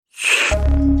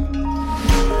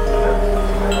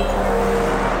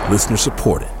Listener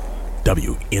supported.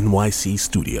 WNYC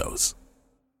Studios.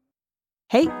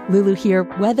 Hey, Lulu here.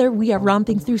 Whether we are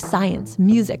romping through science,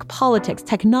 music, politics,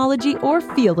 technology, or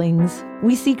feelings,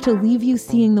 we seek to leave you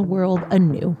seeing the world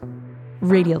anew.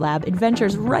 Radiolab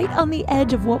adventures right on the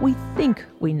edge of what we think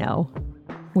we know,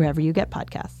 wherever you get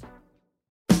podcasts.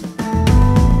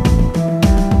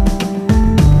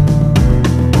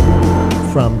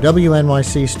 From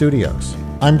WNYC Studios,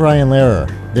 I'm Brian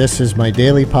Lehrer. This is my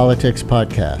daily politics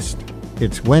podcast.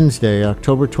 It's Wednesday,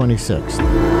 October 26th.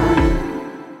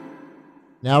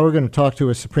 Now we're going to talk to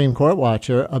a Supreme Court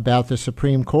watcher about the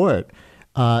Supreme Court.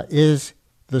 Is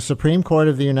the Supreme Court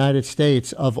of the United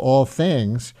States, of all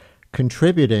things,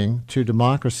 contributing to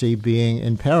democracy being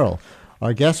in peril?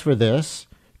 Our guest for this,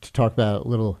 to talk about a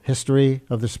little history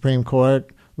of the Supreme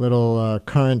Court, little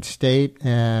current state,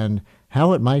 and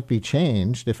how it might be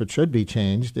changed, if it should be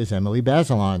changed, is Emily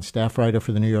Bazelon, staff writer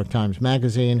for the New York Times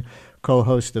Magazine,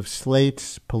 co-host of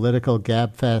Slate's Political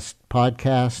Gabfest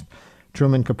podcast,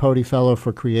 Truman Capote Fellow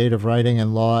for Creative Writing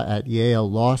and Law at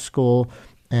Yale Law School,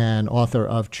 and author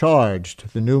of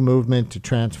Charged, the New Movement to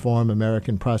Transform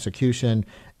American Prosecution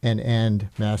and End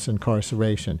Mass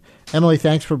Incarceration. Emily,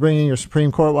 thanks for bringing your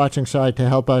Supreme Court watching side to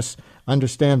help us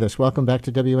understand this. Welcome back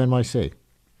to WNYC.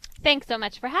 Thanks so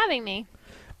much for having me.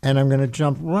 And I'm going to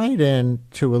jump right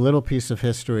into a little piece of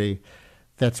history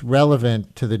that's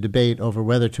relevant to the debate over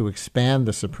whether to expand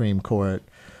the Supreme Court.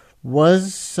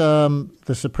 Was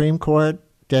the Supreme Court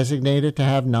designated to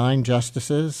have 9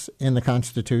 justices in the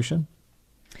Constitution?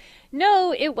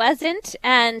 No, it wasn't,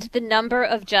 and the number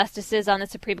of justices on the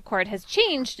Supreme Court has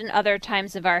changed in other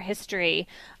times of our history.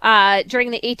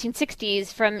 During the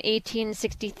 1860s, from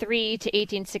 1863 to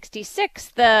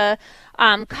 1866, the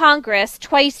Congress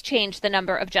twice changed the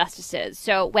number of justices.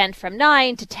 So it went from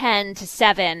 9 to 10 to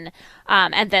 7,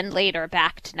 and then later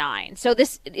back to 9. So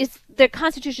the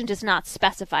Constitution does not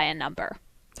specify a number.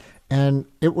 And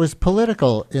it was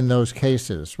political in those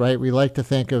cases, right? We like to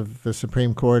think of the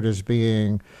Supreme Court as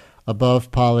being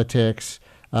above politics,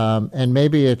 and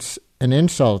maybe it's an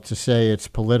insult to say it's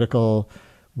political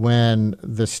when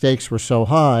the stakes were so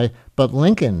high, but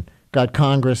Lincoln got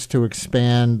Congress to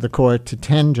expand the court to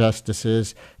 10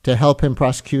 justices to help him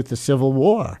prosecute the Civil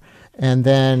War. And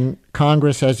then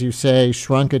Congress, as you say,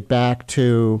 shrunk it back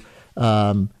to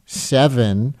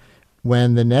 7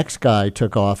 when the next guy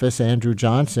took office, Andrew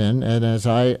Johnson. And as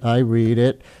I read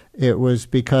it, it was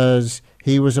because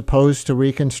he was opposed to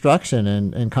Reconstruction,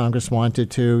 and Congress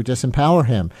wanted to disempower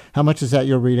him. How much is that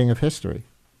your reading of history?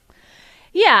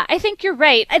 Yeah, I think you're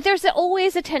right. There's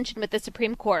always a tension with the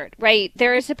Supreme Court, right?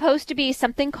 There is supposed to be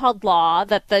something called law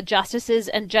that the justices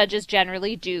and judges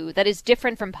generally do that is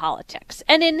different from politics.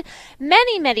 And in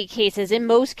many, many cases, in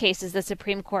most cases, the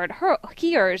Supreme Court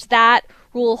hears that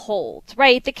rule holds,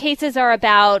 right? The cases are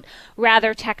about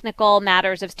rather technical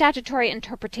matters of statutory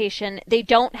interpretation. They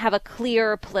don't have a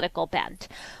clear political bent.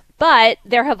 But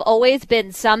there have always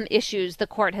been some issues the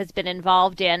court has been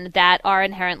involved in that are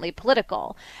inherently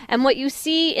political. And what you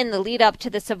see in the lead up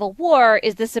to the Civil War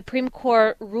is the Supreme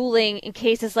Court ruling in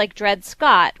cases like Dred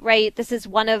Scott, right? This is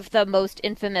one of the most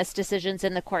infamous decisions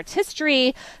in the court's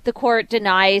history. The court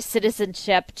denies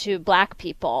citizenship to Black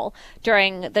people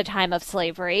during the time of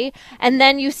slavery. And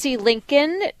then you see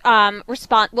Lincoln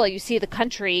you see the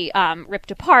country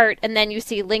ripped apart. And then you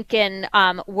see Lincoln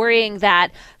worrying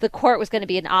that the court was going to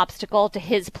be an obstacle to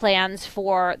his plans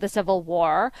for the Civil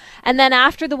War. And then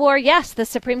after the war, yes, the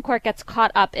Supreme Court gets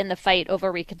caught up in the fight over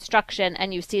Reconstruction,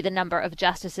 and you see the number of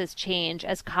justices change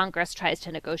as Congress tries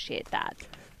to negotiate that.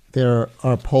 There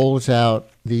are polls out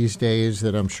these days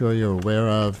that I'm sure you're aware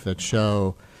of that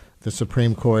show the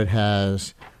Supreme Court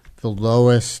has the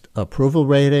lowest approval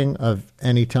rating of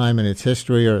any time in its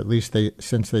history, or at least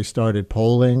since they started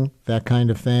polling, that kind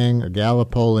of thing. A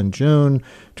Gallup poll in June,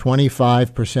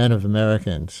 25% of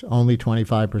Americans, only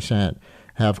 25%,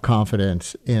 have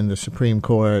confidence in the Supreme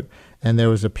Court. And there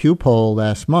was a Pew poll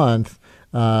last month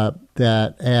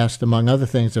that asked, among other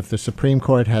things, if the Supreme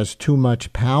Court has too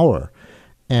much power.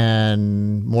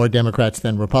 And more Democrats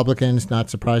than Republicans, not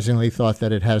surprisingly, thought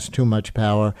that it has too much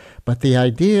power. But the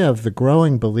idea of the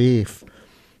growing belief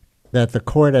that the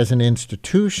court as an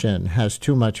institution has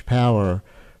too much power,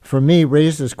 for me,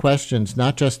 raises questions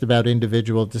not just about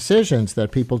individual decisions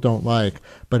that people don't like,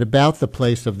 but about the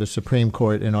place of the Supreme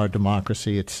Court in our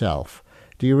democracy itself.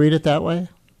 Do you read it that way?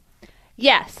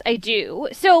 Yes, I do.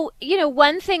 So,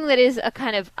 one thing that is a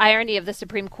kind of irony of the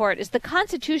Supreme Court is the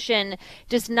Constitution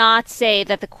does not say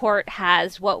that the court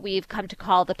has what we've come to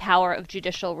call the power of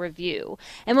judicial review.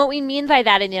 And what we mean by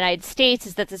that in the United States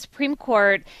is that the Supreme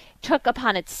Court took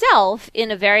upon itself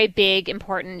in a very big,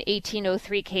 important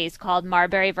 1803 case called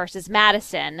Marbury versus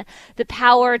Madison, the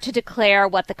power to declare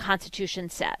what the Constitution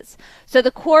says. So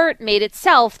the court made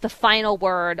itself the final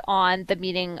word on the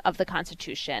meaning of the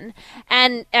Constitution.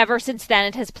 And ever since then,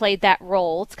 it has played that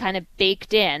role. It's kind of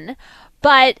baked in.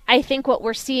 But I think what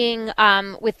we're seeing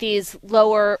with these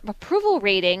lower approval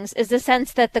ratings is the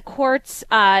sense that the court's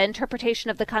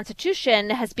interpretation of the Constitution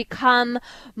has become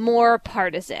more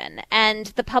partisan. And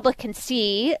the public can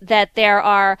see that there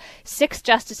are 6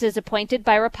 justices appointed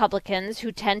by Republicans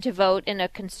who tend to vote in a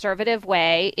conservative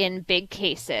way in big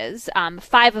cases,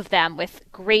 5 of them with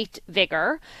great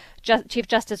vigor. Chief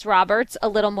Justice Roberts a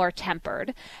little more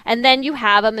tempered. And then you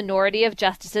have a minority of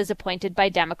justices appointed by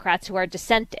Democrats who are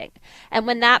dissenting. And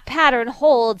when that pattern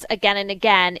holds again and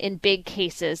again in big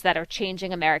cases that are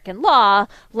changing American law,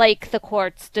 like the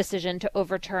court's decision to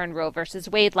overturn Roe versus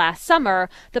Wade last summer,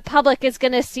 the public is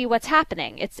going to see what's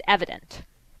happening. It's evident.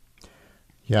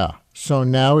 Yeah. So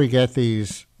now we get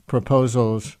these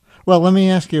proposals. Well, let me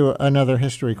ask you another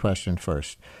history question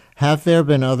first. Have there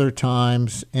been other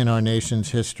times in our nation's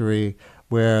history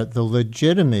where the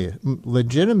legitimacy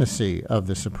of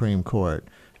the Supreme Court,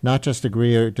 not just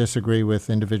agree or disagree with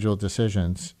individual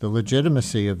decisions, the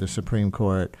legitimacy of the Supreme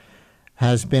Court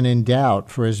has been in doubt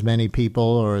for as many people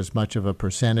or as much of a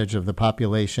percentage of the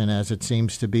population as it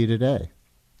seems to be today?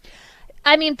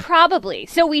 I mean, probably.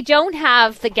 So we don't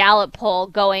have the Gallup poll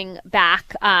going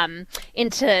back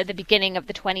into the beginning of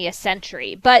the 20th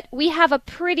century, but we have a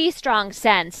pretty strong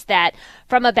sense that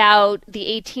from about the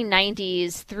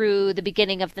 1890s through the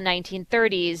beginning of the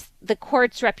 1930s, the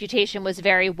court's reputation was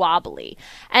very wobbly.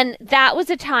 And that was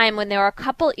a time when there were a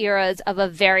couple eras of a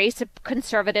very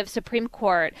conservative Supreme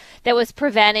Court that was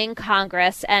preventing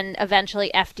Congress and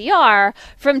eventually FDR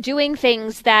from doing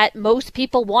things that most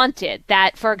people wanted,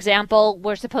 that, for example,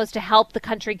 were supposed to help the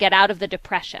country get out of the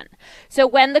Depression. So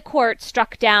when the court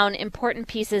struck down important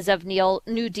pieces of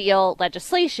New Deal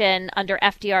legislation under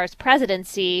FDR's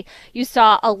presidency, you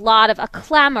saw a lot of a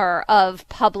clamor of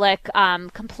public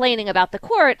complaining about the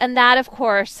court. And that, of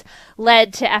course,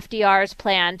 led to FDR's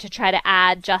plan to try to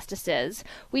add justices.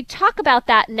 We talk about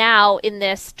that now in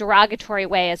this derogatory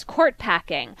way as court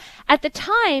packing. At the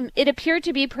time, it appeared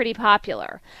to be pretty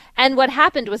popular. And what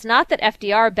happened was not that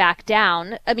FDR backed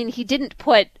down. I mean, he didn't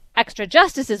put extra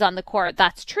justices on the court,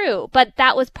 that's true, but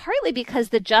that was partly because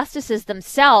the justices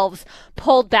themselves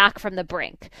pulled back from the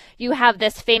brink. You have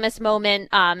this famous moment,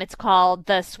 it's called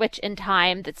the switch in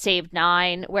time that saved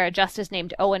 9, where a justice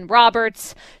named Owen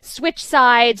Roberts switched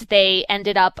sides. They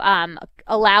ended up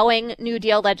allowing New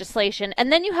Deal legislation, and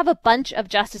then you have a bunch of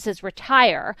justices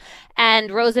retire,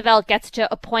 and Roosevelt gets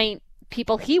to appoint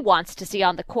people he wants to see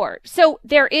on the court. So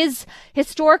there is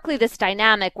historically this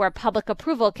dynamic where public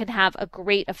approval can have a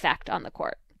great effect on the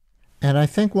court. And I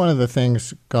think one of the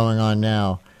things going on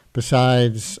now,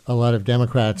 besides a lot of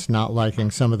Democrats not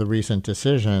liking some of the recent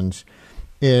decisions,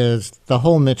 is the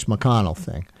whole Mitch McConnell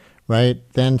thing, right?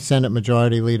 Then Senate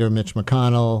Majority Leader Mitch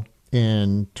McConnell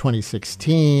in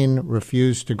 2016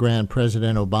 refused to grant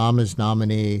President Obama's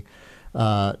nominee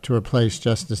to replace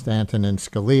Justice Antonin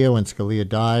Scalia when Scalia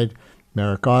died,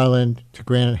 Merrick Garland, to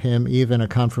grant him even a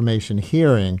confirmation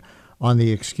hearing on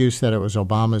the excuse that it was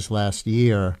Obama's last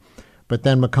year. But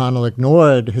then McConnell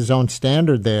ignored his own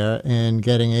standard there in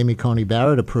getting Amy Coney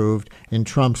Barrett approved in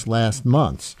Trump's last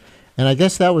months. And I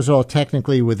guess that was all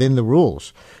technically within the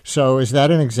rules. So is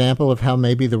that an example of how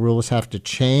maybe the rules have to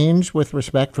change with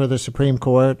respect for the Supreme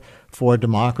Court for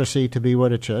democracy to be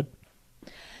what it should?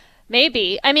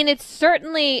 Maybe. I mean, it's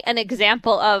certainly an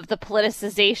example of the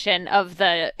politicization of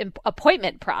the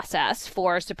appointment process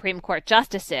for Supreme Court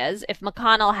justices. If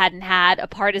McConnell hadn't had a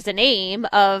partisan aim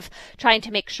of trying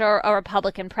to make sure a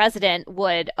Republican president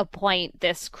would appoint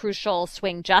this crucial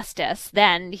swing justice,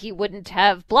 then he wouldn't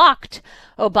have blocked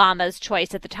Obama's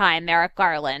choice at the time, Merrick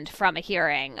Garland, from a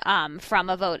hearing, from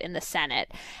a vote in the Senate.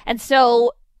 And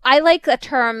so I like a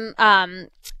term,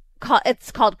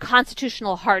 it's called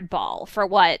constitutional hardball for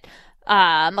what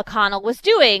McConnell was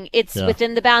doing. It's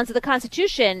within the bounds of the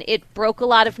Constitution. It broke a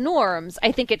lot of norms.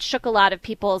 I think it shook a lot of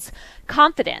people's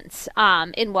confidence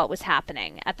in what was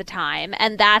happening at the time.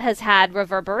 And that has had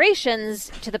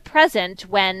reverberations to the present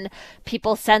when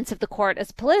people's sense of the court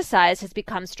as politicized has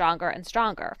become stronger and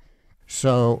stronger.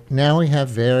 So now we have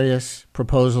various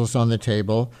proposals on the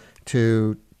table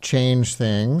to change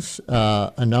things.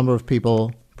 A number of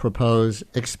people propose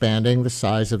expanding the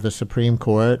size of the Supreme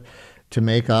Court to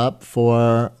make up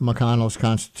for McConnell's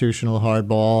constitutional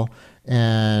hardball,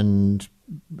 and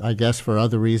I guess for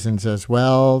other reasons as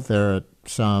well. There are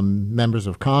some members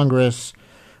of Congress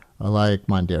like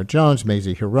Mondaire Jones,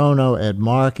 Mazie Hirono, Ed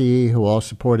Markey, who all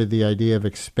supported the idea of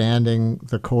expanding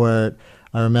the court.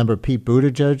 I remember Pete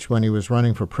Buttigieg, when he was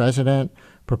running for president,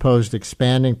 proposed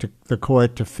expanding the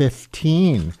court to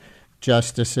 15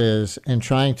 justices and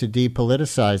trying to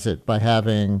depoliticize it by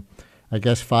having, I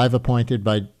guess, 5 appointed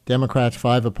by Democrats,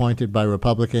 5 appointed by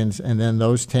Republicans, and then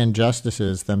those 10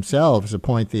 justices themselves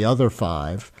appoint the other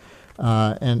 5.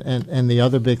 And the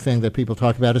other big thing that people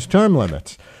talk about is term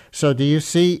limits. So do you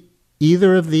see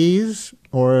either of these,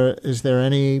 or is there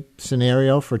any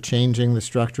scenario for changing the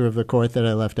structure of the court that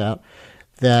I left out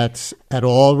that's at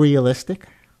all realistic?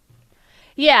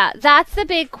 Yeah, that's the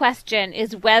big question,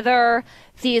 is whether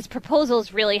these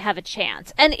proposals really have a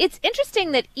chance. And it's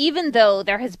interesting that even though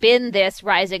there has been this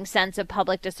rising sense of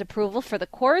public disapproval for the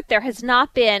court, there has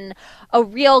not been a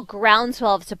real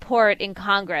groundswell of support in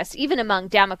Congress, even among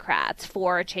Democrats,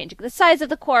 for changing the size of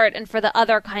the court and for the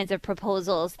other kinds of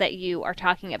proposals that you are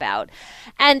talking about.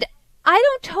 And I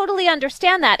don't totally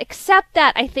understand that, except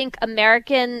that I think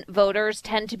American voters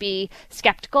tend to be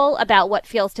skeptical about what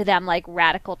feels to them like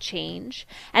radical change.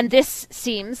 And this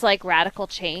seems like radical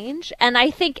change. And I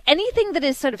think anything that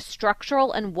is sort of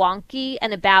structural and wonky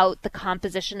and about the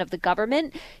composition of the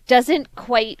government doesn't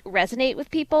quite resonate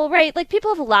with people, right? Like,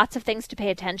 people have lots of things to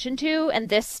pay attention to, and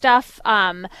this stuff,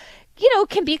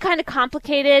 can be kind of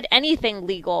complicated. Anything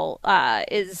legal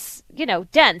is,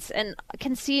 dense and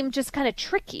can seem just kind of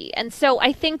tricky. And so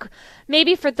I think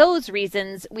maybe for those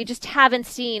reasons, we just haven't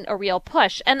seen a real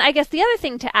push. And I guess the other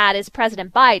thing to add is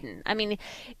President Biden. I mean,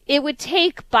 it would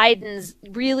take Biden's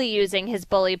really using his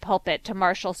bully pulpit to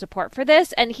marshal support for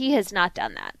this, and he has not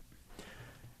done that.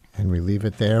 And we leave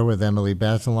it there with Emily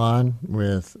Bazelon,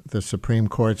 with the Supreme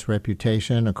Court's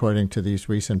reputation, according to these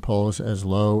recent polls, as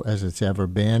low as it's ever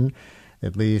been,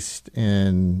 at least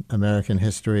in American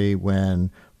history,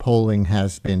 when polling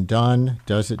has been done.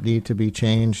 Does it need to be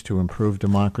changed to improve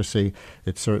democracy?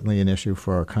 It's certainly an issue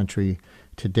for our country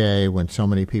today, when so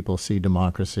many people see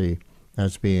democracy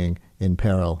as being in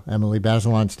peril. Emily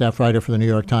Bazelon, staff writer for the New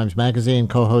York Times Magazine,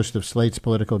 co-host of Slate's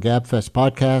Political Gabfest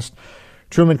podcast,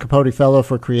 Truman Capote Fellow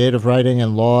for Creative Writing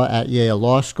and Law at Yale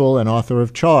Law School, and author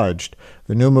of Charged,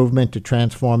 the new movement to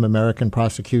transform American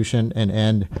prosecution and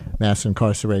end mass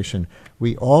incarceration.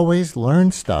 We always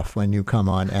learn stuff when you come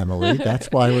on, Emily. That's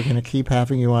why we're going to keep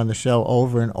having you on the show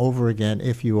over and over again,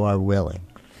 if you are willing.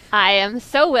 I am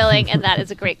so willing, and that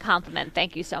is a great compliment.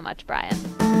 Thank you so much, Brian.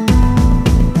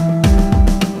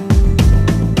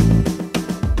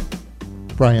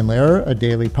 Brian Lehrer, a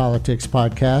daily politics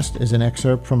podcast, is an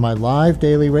excerpt from my live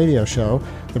daily radio show,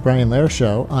 The Brian Lehrer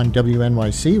Show, on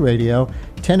WNYC Radio,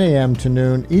 10 a.m. to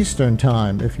noon Eastern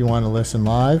Time, if you want to listen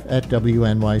live at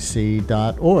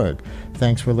wnyc.org.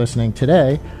 Thanks for listening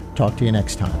today. Talk to you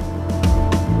next time.